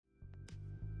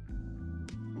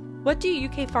What do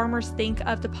UK farmers think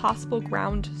of the possible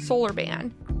ground solar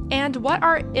ban? And what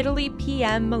are Italy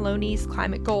PM Meloni's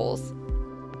climate goals?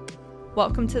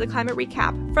 Welcome to the Climate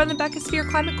Recap from the Beckosphere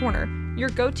Climate Corner, your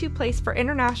go-to place for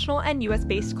international and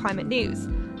US-based climate news.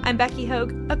 I'm Becky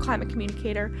Hogue, a climate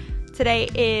communicator. Today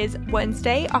is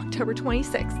Wednesday, October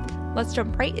 26th. Let's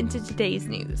jump right into today's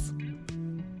news.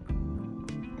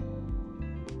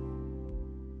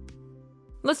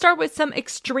 Let's start with some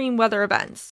extreme weather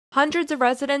events. Hundreds of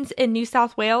residents in New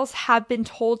South Wales have been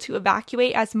told to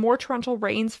evacuate as more torrential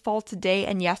rains fall today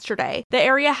and yesterday. The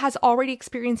area has already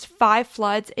experienced 5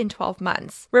 floods in 12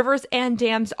 months. Rivers and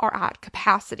dams are at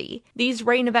capacity. These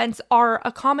rain events are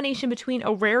a combination between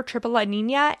a rare triple La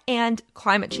Nina and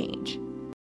climate change.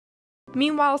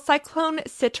 Meanwhile, Cyclone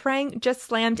Sitrang just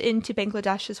slammed into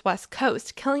Bangladesh's west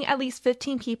coast, killing at least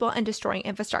 15 people and destroying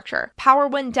infrastructure. Power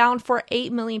went down for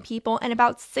 8 million people and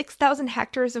about 6,000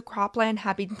 hectares of cropland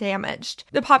have been damaged.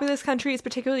 The populous country is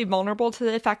particularly vulnerable to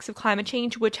the effects of climate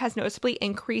change, which has noticeably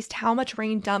increased how much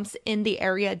rain dumps in the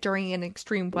area during an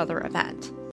extreme weather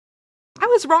event. I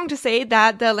was wrong to say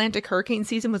that the Atlantic hurricane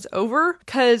season was over,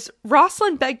 because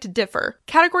Roslyn begged to differ.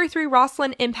 Category 3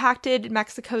 Roslyn impacted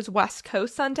Mexico's west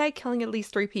coast Sunday, killing at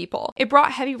least 3 people. It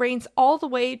brought heavy rains all the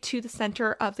way to the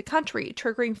center of the country,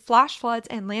 triggering flash floods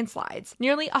and landslides.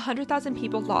 Nearly 100,000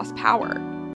 people lost power.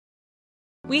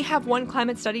 We have one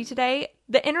climate study today.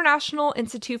 The International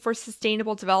Institute for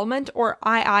Sustainable Development, or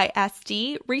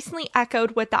IISD, recently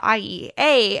echoed what the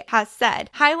IEA has said,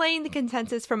 highlighting the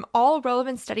consensus from all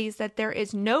relevant studies that there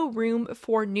is no room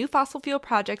for new fossil fuel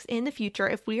projects in the future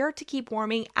if we are to keep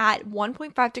warming at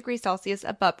 1.5 degrees Celsius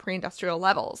above pre-industrial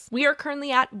levels. We are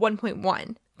currently at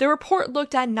 1.1. The report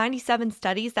looked at 97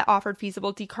 studies that offered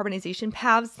feasible decarbonization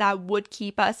paths that would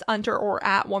keep us under or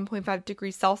at 1.5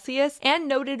 degrees Celsius and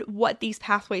noted what these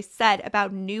pathways said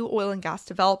about new oil and gas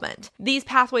development. These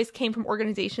pathways came from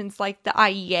organizations like the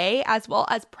IEA as well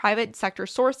as private sector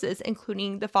sources,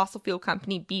 including the fossil fuel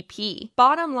company BP.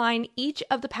 Bottom line, each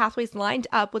of the pathways lined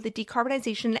up with a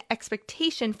decarbonization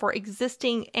expectation for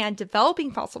existing and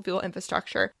developing fossil fuel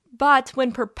infrastructure. But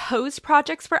when proposed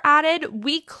projects were added,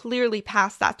 we clearly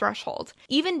passed that threshold.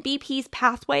 Even BP's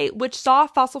pathway, which saw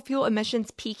fossil fuel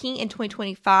emissions peaking in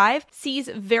 2025, sees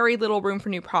very little room for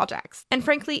new projects. And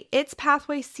frankly, its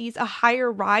pathway sees a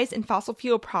higher rise in fossil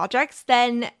fuel projects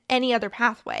than any other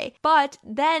pathway, but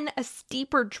then a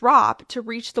steeper drop to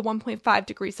reach the 1.5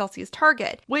 degrees Celsius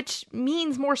target, which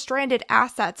means more stranded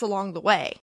assets along the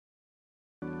way.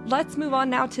 Let's move on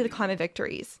now to the climate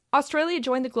victories. Australia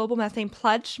joined the global methane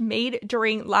pledge made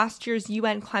during last year's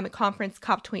UN climate conference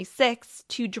COP26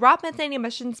 to drop methane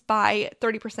emissions by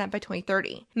 30% by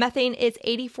 2030. Methane is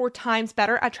 84 times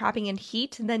better at trapping in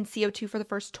heat than CO2 for the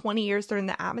first 20 years during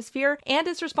the atmosphere and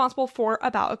is responsible for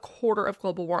about a quarter of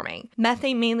global warming.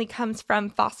 Methane mainly comes from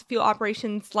fossil fuel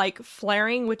operations like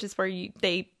flaring, which is where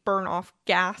they burn off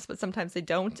gas, but sometimes they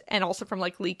don't, and also from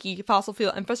leaky fossil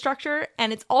fuel infrastructure,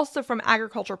 and it's also from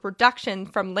agricultural production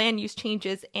from land use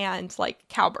changes and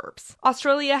cow burps.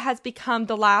 Australia has become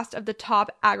the last of the top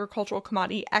agricultural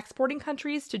commodity exporting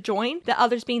countries to join, the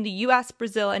others being the US,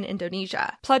 Brazil, and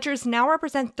Indonesia. Pledgers now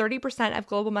represent 30% of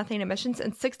global methane emissions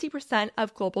and 60%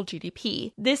 of global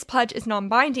GDP. This pledge is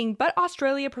non-binding, but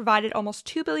Australia provided almost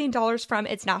 $2 billion from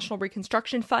its National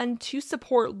Reconstruction Fund to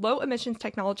support low emissions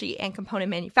technology and component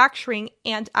manufacturing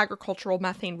and agricultural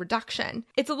methane reduction.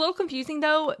 It's a little confusing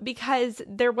though, because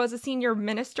there was a senior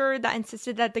minister that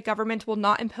insisted that the government will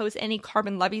not impose any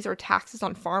carbon levies or taxes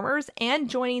on farmers, and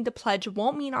joining the pledge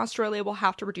won't mean Australia will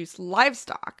have to reduce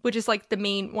livestock, which is one of the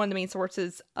main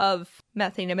sources of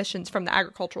methane emissions from the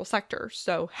agricultural sector.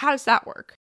 So how does that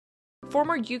work?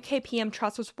 Former UK PM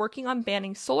Truss was working on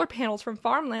banning solar panels from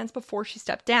farmlands before she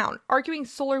stepped down, arguing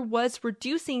solar was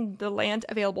reducing the land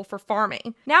available for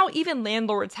farming. Now even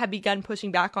landlords have begun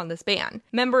pushing back on this ban.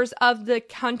 Members of the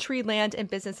Country Land and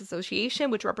Business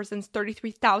Association, which represents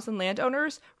 33,000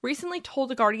 landowners, recently told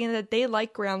The Guardian that they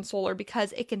like ground solar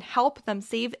because it can help them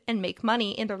save and make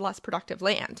money in their less productive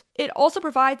land. It also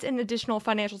provides an additional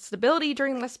financial stability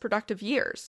during less productive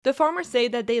years. The farmers say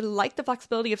that they like the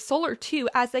flexibility of solar too,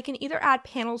 as they can either add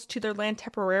panels to their land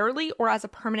temporarily or as a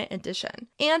permanent addition.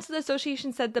 And the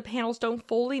association said the panels don't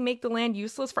fully make the land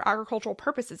useless for agricultural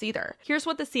purposes either. Here's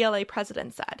what the CLA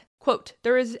president said. Quote,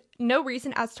 "There is no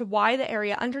reason as to why the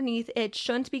area underneath it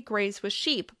shouldn't be grazed with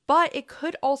sheep, but it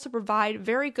could also provide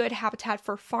very good habitat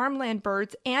for farmland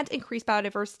birds and increase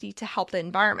biodiversity to help the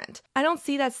environment. I don't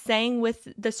see that saying with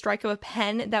the strike of a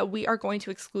pen that we are going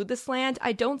to exclude this land.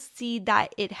 I don't see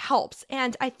that it helps,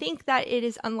 and I think that it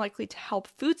is unlikely to help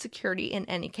food security in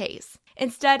any case."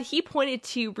 Instead, he pointed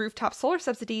to rooftop solar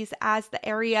subsidies as the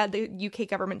area the UK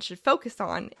government should focus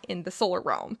on in the solar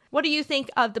realm. What do you think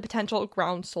of the potential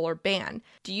ground solar ban?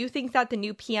 Do you think that the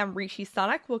new PM Rishi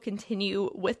Sunak will continue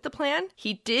with the plan?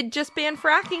 He did just ban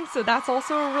fracking, so that's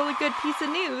also a really good piece of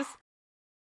news.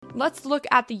 Let's look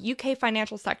at the UK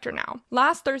financial sector now.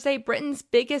 Last Thursday, Britain's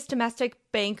biggest domestic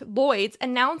bank, Lloyds,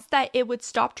 announced that it would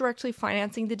stop directly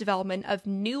financing the development of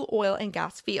new oil and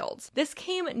gas fields. This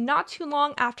came not too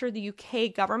long after the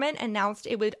UK government announced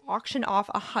it would auction off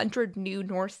 100 new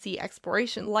North Sea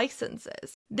exploration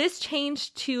licenses. This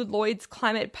change to Lloyds'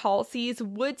 climate policies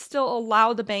would still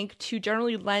allow the bank to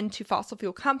generally lend to fossil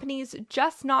fuel companies,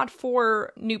 just not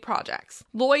for new projects.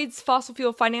 Lloyds' fossil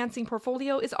fuel financing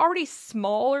portfolio is already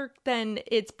smaller than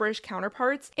its British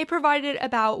counterparts. It provided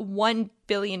about £1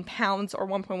 billion or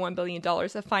 $1.1 billion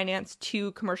of finance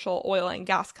to commercial oil and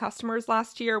gas customers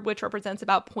last year, which represents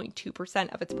about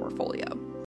 0.2% of its portfolio.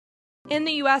 In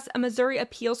the U.S., a Missouri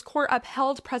appeals court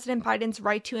upheld President Biden's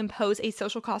right to impose a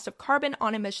social cost of carbon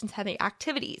on emissions-heavy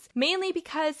activities, mainly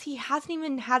because he hasn't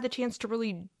even had the chance to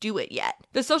really do it yet.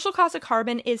 The social cost of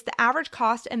carbon is the average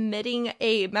cost emitting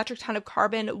a metric ton of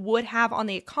carbon would have on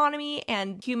the economy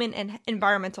and human and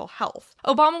environmental health.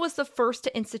 Obama was the first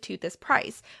to institute this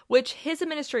price, which his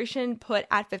administration put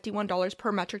at $51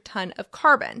 per metric ton of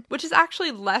carbon, which is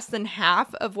actually less than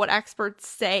half of what experts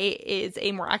say is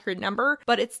a more accurate number,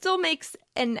 but it still makes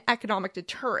an economic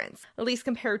deterrence, at least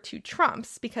compared to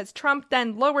Trump's, because Trump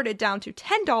then lowered it down to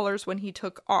 $10 when he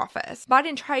took office.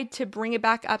 Biden tried to bring it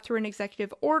back up through an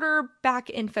executive order back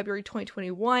in February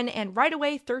 2021, and right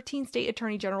away, 13 state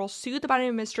attorney generals sued the Biden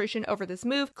administration over this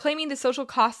move, claiming the social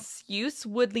costs use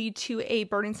would lead to a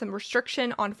burdensome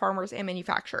restriction on farmers and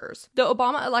manufacturers. The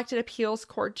Obama elected appeals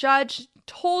court judge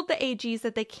told the AGs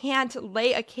that they can't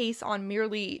lay a case on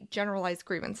merely generalized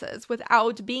grievances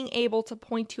without being able to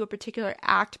point to a particular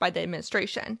act by the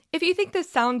administration. If you think this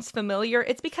sounds familiar,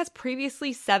 it's because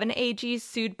previously 7 AGs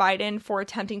sued Biden for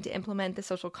attempting to implement the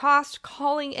social cost,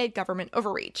 calling it government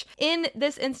overreach. In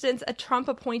this instance, a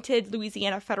Trump-appointed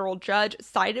Louisiana federal judge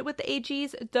sided with the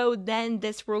AGs, though then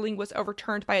this ruling was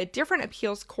overturned by a different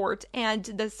appeals court, and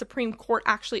the Supreme Court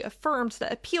actually affirmed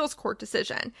the appeals court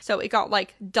decision. So it got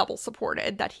double supported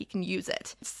that he can use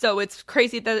it. So it's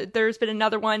crazy that there's been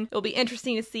another one. It'll be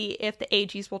interesting to see if the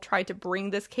AGs will try to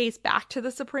bring this case back to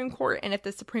the Supreme Court, and if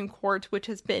the Supreme Court, which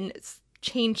has been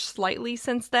changed slightly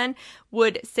since then,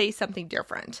 would say something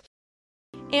different.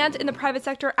 And in the private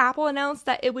sector, Apple announced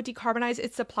that it would decarbonize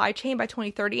its supply chain by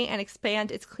 2030 and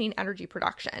expand its clean energy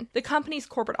production. The company's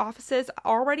corporate offices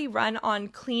already run on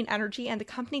clean energy, and the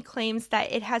company claims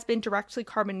that it has been directly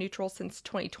carbon neutral since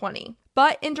 2020.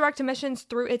 But indirect emissions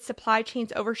through its supply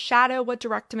chains overshadow what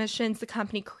direct emissions the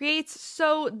company creates,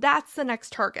 so that's the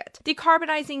next target.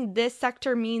 Decarbonizing this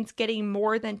sector means getting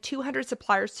more than 200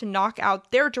 suppliers to knock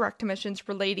out their direct emissions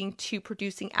relating to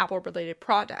producing Apple-related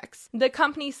products. The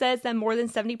company says that more than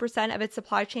 70% of its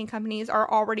supply chain companies are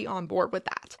already on board with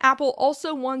that. Apple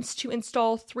also wants to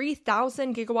install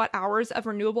 3,000 gigawatt hours of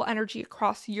renewable energy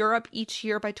across Europe each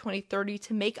year by 2030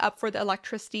 to make up for the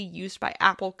electricity used by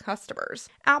Apple customers.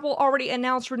 Apple already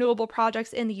announced renewable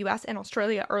projects in the US and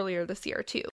Australia earlier this year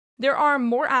too. There are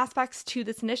more aspects to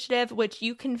this initiative, which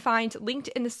you can find linked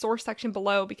in the source section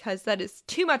below, because that is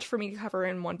too much for me to cover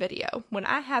in one video when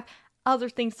I have other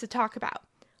things to talk about.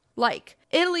 Like,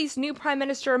 Italy's new Prime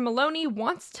Minister Meloni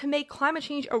wants to make climate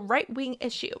change a right-wing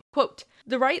issue. Quote,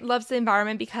 "The right loves the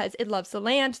environment because it loves the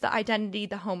land, the identity,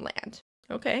 the homeland."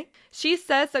 Okay. She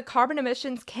says that carbon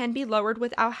emissions can be lowered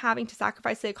without having to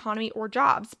sacrifice the economy or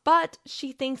jobs, but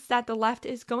she thinks that the left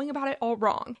is going about it all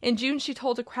wrong. In June, she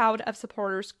told a crowd of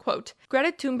supporters, quote,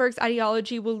 "Greta Thunberg's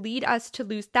ideology will lead us to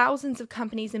lose thousands of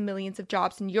companies and millions of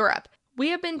jobs in Europe. We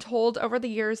have been told over the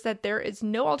years that there is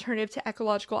no alternative to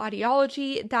ecological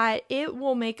ideology, that it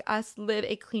will make us live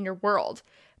a cleaner world.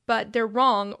 But they're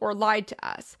wrong or lied to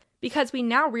us, because we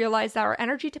now realize that our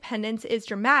energy dependence is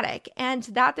dramatic and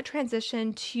that the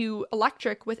transition to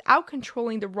electric without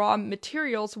controlling the raw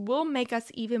materials will make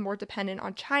us even more dependent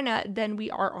on China than we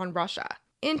are on Russia."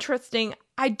 Interesting.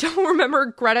 I don't remember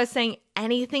Greta saying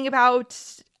anything about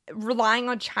relying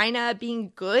on China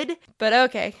being good, but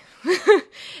okay.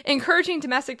 Encouraging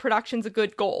domestic production is a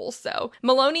good goal. So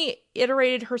Meloni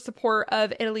iterated her support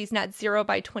of Italy's net zero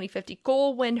by 2050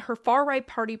 goal when her far-right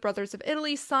party Brothers of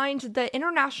Italy signed the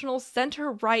International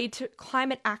Center-Right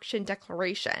Climate Action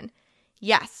Declaration.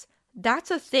 Yes,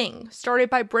 That's a thing, started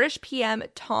by British PM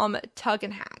Tom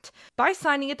Tugendhat. By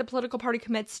signing it, the political party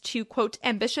commits to, quote,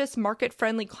 ambitious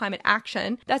market-friendly climate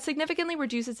action that significantly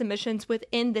reduces emissions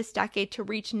within this decade to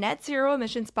reach net zero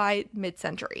emissions by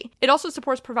mid-century. It also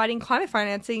supports providing climate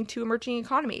financing to emerging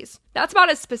economies. That's about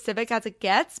as specific as it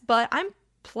gets, but I'm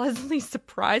pleasantly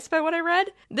surprised by what I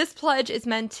read. This pledge is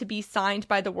meant to be signed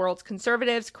by the world's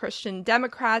conservatives, Christian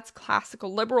Democrats,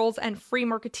 classical liberals, and free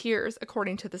marketeers,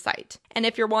 according to the site. And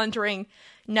if you're wondering,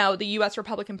 no, the US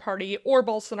Republican Party or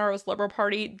Bolsonaro's Liberal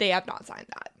Party, they have not signed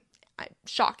that.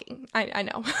 Shocking. I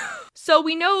know. So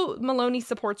we know Meloni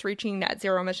supports reaching net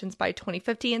zero emissions by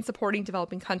 2050 and supporting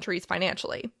developing countries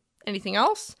financially. Anything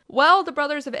else? Well, the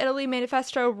Brothers of Italy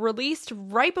manifesto released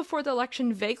right before the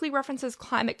election vaguely references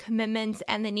climate commitments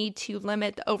and the need to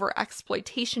limit the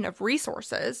overexploitation of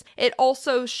resources. It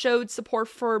also showed support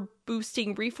for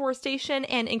boosting reforestation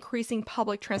and increasing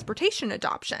public transportation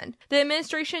adoption. The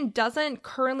administration doesn't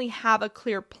currently have a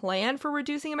clear plan for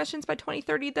reducing emissions by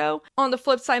 2030, though. On the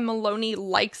flip side, Meloni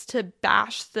likes to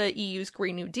bash the EU's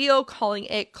Green New Deal, calling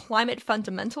it climate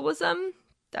fundamentalism.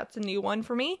 That's a new one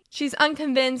for me. She's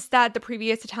unconvinced that the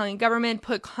previous Italian government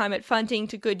put climate funding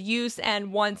to good use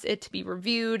and wants it to be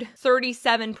reviewed.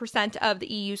 37% of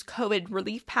the EU's COVID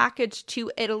relief package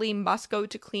to Italy must go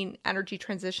to clean energy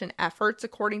transition efforts,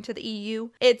 according to the EU.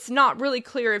 It's not really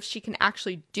clear if she can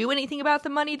actually do anything about the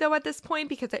money, though, at this point,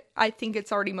 because I think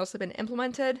it's already mostly been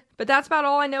implemented. But that's about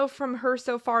all I know from her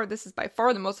so far. This is by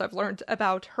far the most I've learned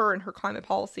about her and her climate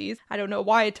policies. I don't know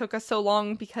why it took us so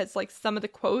long, because some of the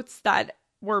quotes that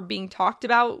were being talked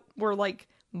about were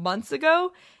months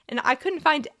ago, and I couldn't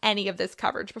find any of this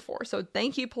coverage before. So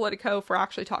thank you, Politico, for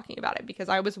actually talking about it, because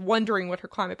I was wondering what her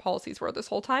climate policies were this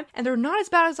whole time, and they're not as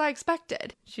bad as I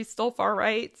expected. She's still far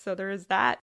right, so there is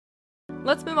that.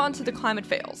 Let's move on to the climate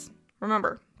fails.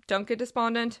 Remember, don't get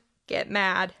despondent. Get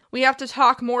mad. We have to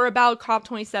talk more about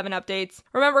COP27 updates.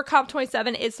 Remember,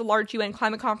 COP27 is the large UN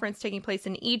climate conference taking place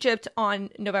in Egypt on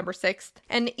November 6th.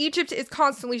 And Egypt is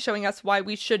constantly showing us why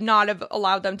we should not have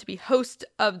allowed them to be host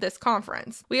of this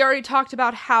conference. We already talked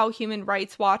about how Human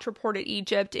Rights Watch reported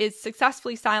Egypt is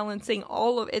successfully silencing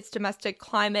all of its domestic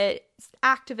climate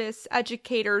activists,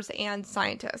 educators, and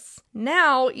scientists.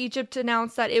 Now, Egypt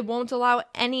announced that it won't allow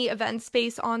any event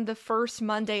space on the first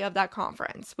Monday of that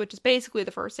conference, which is basically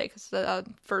the first day, because the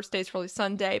first day is really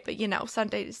Sunday, but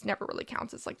Sunday just never really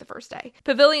counts as the first day.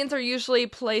 Pavilions are usually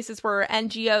places where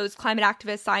NGOs, climate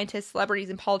activists, scientists, celebrities,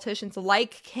 and politicians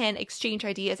alike can exchange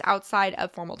ideas outside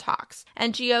of formal talks.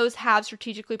 NGOs have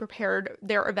strategically prepared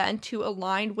their event to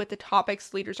align with the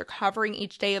topics leaders are covering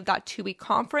each day of that 2-week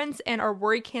conference and are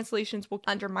worried cancellations will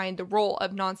undermine the role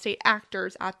of non-state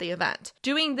actors at the event.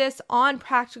 Doing this on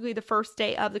practically the first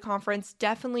day of the conference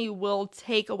definitely will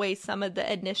take away some of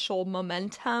the initial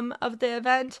momentum of the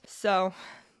event. So,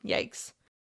 yikes.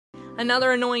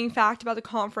 Another annoying fact about the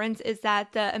conference is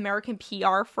that the American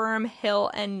PR firm Hill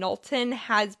 & Knowlton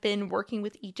has been working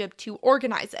with Egypt to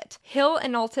organize it. Hill &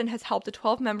 Knowlton has helped the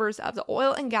 12 members of the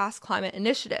Oil and Gas Climate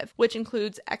Initiative, which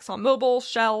includes ExxonMobil,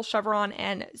 Shell, Chevron,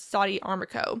 and Saudi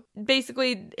Aramco.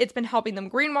 Basically, it's been helping them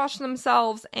greenwash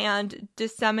themselves and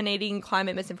disseminating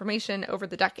climate misinformation over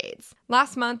the decades.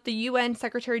 Last month, the UN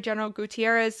Secretary General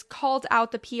Guterres called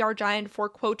out the PR giant for,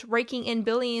 quote, raking in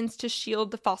billions to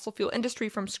shield the fossil fuel industry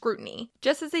from scrutiny.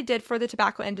 Just as they did for the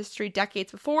tobacco industry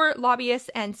decades before, lobbyists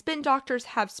and spin doctors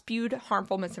have spewed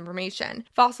harmful misinformation.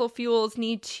 Fossil fuels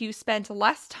need to spend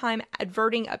less time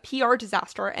averting a PR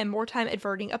disaster and more time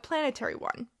averting a planetary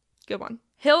one. Good one.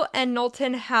 Hill &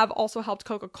 Knowlton have also helped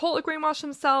Coca-Cola greenwash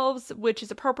themselves, which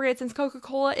is appropriate since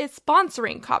Coca-Cola is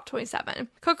sponsoring COP27.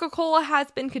 Coca-Cola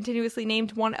has been continuously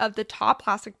named one of the top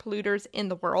plastic polluters in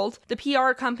the world. The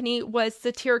PR company was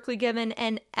satirically given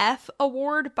an F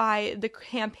award by the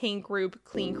campaign group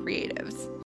Clean Creatives.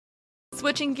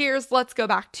 Switching gears, let's go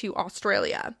back to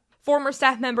Australia. Former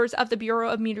staff members of the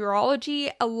Bureau of Meteorology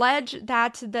allege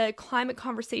that the climate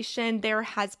conversation there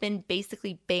has been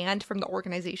basically banned from the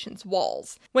organization's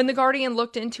walls. When The Guardian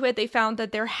looked into it, they found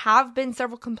that there have been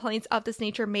several complaints of this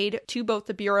nature made to both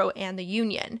the Bureau and the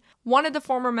union. One of the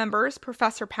former members,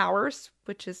 Professor Powers,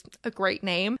 which is a great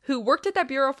name, who worked at that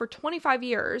bureau for 25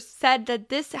 years, said that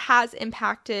this has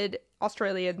impacted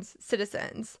Australians'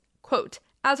 citizens. Quote,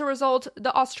 as a result,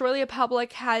 the Australia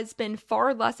public has been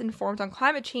far less informed on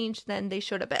climate change than they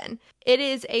should have been. It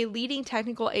is a leading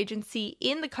technical agency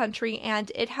in the country,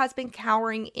 and it has been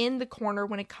cowering in the corner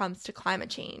when it comes to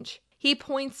climate change. He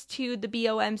points to the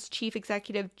BOM's chief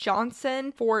executive,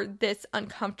 Johnson, for this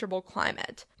uncomfortable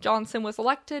climate. Johnson was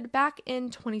elected back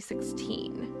in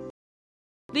 2016.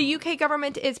 The UK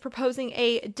government is proposing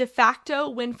a de facto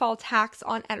windfall tax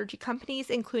on energy companies,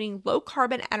 including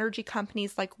low-carbon energy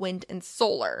companies like wind and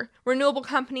solar. Renewable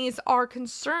companies are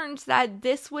concerned that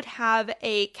this would have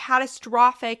a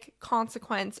catastrophic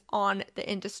consequence on the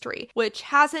industry, which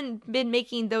hasn't been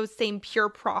making those same pure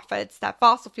profits that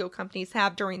fossil fuel companies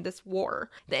have during this war.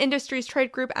 The industry's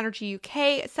trade group Energy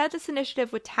UK said this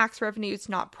initiative would tax revenues,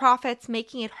 not profits,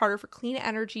 making it harder for clean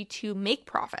energy to make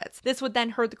profits. This would then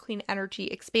hurt the clean energy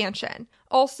expansion.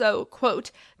 Also,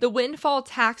 quote, the windfall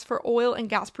tax for oil and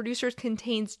gas producers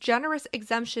contains generous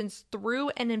exemptions through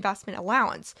an investment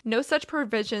allowance. No such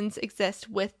provisions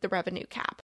exist with the revenue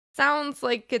cap. Sounds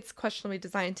like it's questionably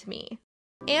designed to me.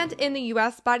 And in the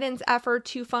US, Biden's effort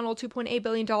to funnel $2.8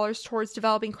 billion towards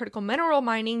developing critical mineral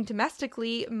mining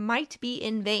domestically might be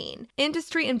in vain.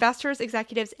 Industry investors,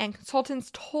 executives, and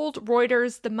consultants told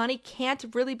Reuters the money can't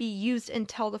really be used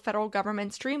until the federal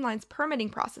government streamlines permitting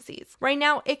processes. Right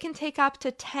now, it can take up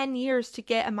to 10 years to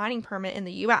get a mining permit in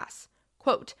the US.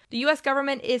 Quote, the U.S.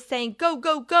 government is saying go,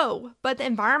 go, go, but the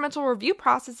environmental review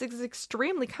process is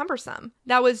extremely cumbersome.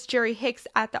 That was Jerry Hicks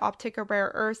at the Optica Rare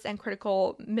Earths and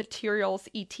Critical Materials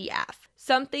ETF.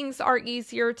 Some things are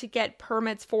easier to get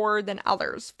permits for than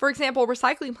others. For example,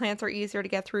 recycling plants are easier to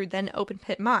get through than open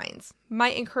pit mines.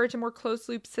 Might encourage a more closed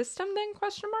loop system then, ?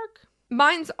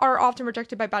 Mines are often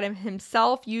rejected by Biden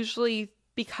himself, usually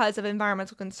because of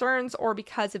environmental concerns or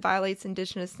because it violates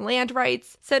indigenous land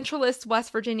rights. Centralist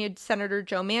West Virginia Senator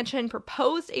Joe Manchin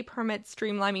proposed a permit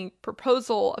streamlining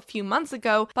proposal a few months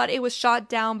ago, but it was shot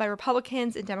down by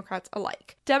Republicans and Democrats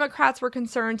alike. Democrats were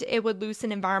concerned it would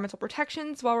loosen environmental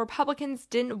protections, while Republicans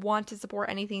didn't want to support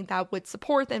anything that would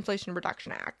support the Inflation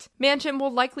Reduction Act. Manchin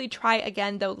will likely try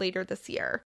again, though, later this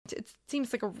year. It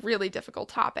seems like a really difficult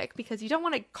topic because you don't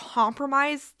want to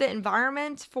compromise the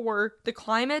environment for the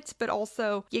climate, but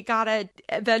also you gotta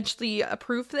eventually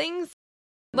approve things.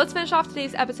 Let's finish off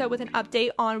today's episode with an update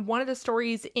on one of the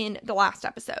stories in the last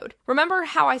episode. Remember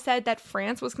how I said that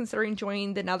France was considering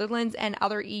joining the Netherlands and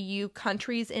other EU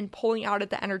countries in pulling out of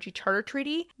the Energy Charter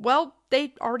Treaty? Well,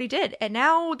 they already did, and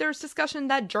now there's discussion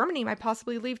that Germany might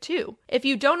possibly leave too. If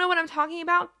you don't know what I'm talking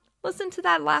about, listen to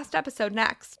that last episode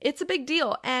next. It's a big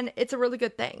deal, and it's a really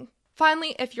good thing.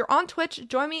 Finally, if you're on Twitch,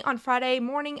 join me on Friday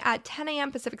morning at 10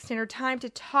 a.m. Pacific Standard Time to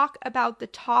talk about the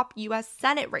top U.S.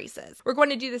 Senate races. We're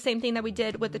going to do the same thing that we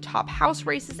did with the top House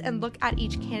races and look at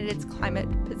each candidate's climate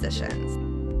positions.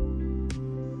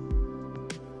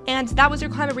 And that was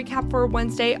your climate recap for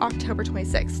Wednesday, October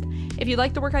 26th. If you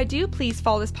like the work I do, please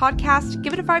follow this podcast,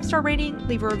 give it a 5-star rating,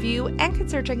 leave a review, and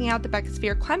consider checking out the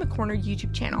Beccasphere Climate Corner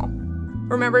YouTube channel.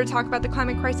 Remember to talk about the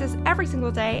climate crisis every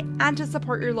single day and to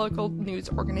support your local news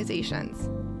organizations.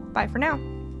 Bye for now.